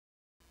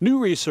New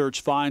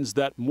research finds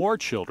that more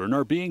children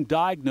are being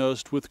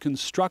diagnosed with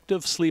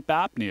constructive sleep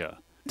apnea.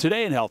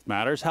 Today in Health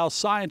Matters, how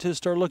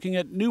scientists are looking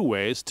at new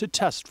ways to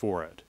test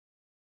for it.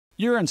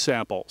 Urine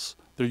samples.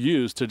 They're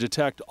used to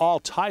detect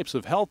all types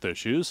of health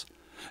issues.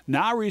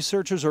 Now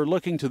researchers are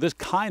looking to this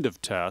kind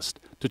of test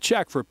to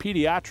check for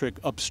pediatric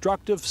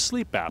obstructive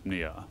sleep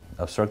apnea.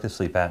 Obstructive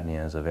sleep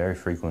apnea is a very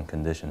frequent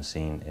condition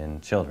seen in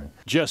children.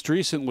 Just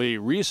recently,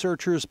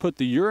 researchers put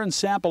the urine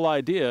sample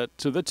idea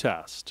to the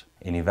test.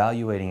 In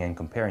evaluating and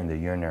comparing the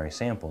urinary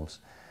samples,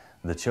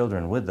 the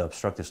children with the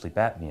obstructive sleep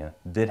apnea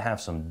did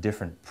have some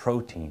different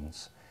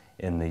proteins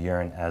in the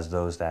urine as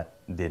those that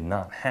did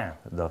not have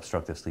the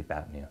obstructive sleep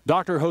apnea.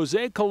 Dr.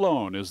 Jose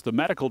Colon is the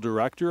medical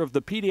director of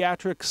the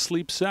Pediatric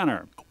Sleep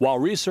Center. While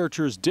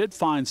researchers did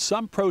find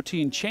some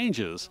protein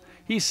changes,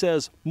 he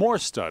says more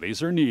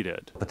studies are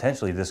needed.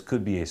 Potentially, this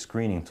could be a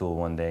screening tool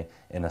one day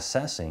in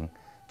assessing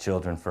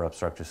children for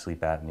obstructive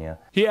sleep apnea.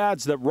 He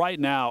adds that right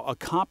now, a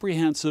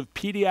comprehensive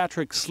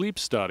pediatric sleep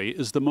study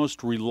is the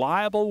most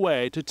reliable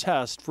way to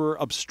test for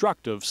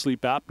obstructive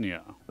sleep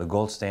apnea. The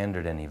gold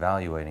standard in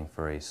evaluating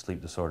for a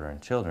sleep disorder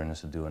in children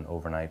is to do an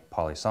overnight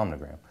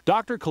polysomnogram.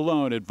 Dr.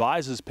 Colon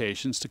advises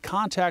patients to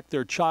contact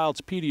their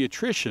child's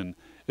pediatrician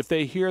if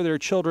they hear their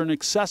children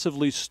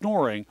excessively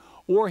snoring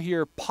or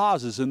hear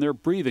pauses in their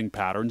breathing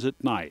patterns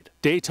at night.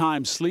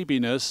 Daytime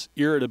sleepiness,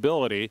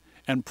 irritability,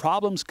 and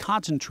problems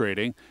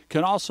concentrating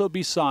can also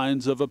be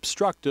signs of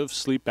obstructive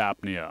sleep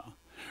apnea.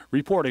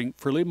 Reporting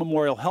for Lee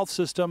Memorial Health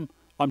System,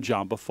 I'm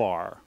John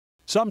Bafar.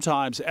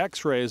 Sometimes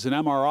X-rays and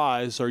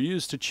MRIs are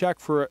used to check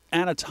for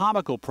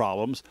anatomical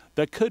problems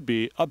that could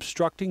be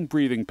obstructing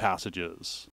breathing passages.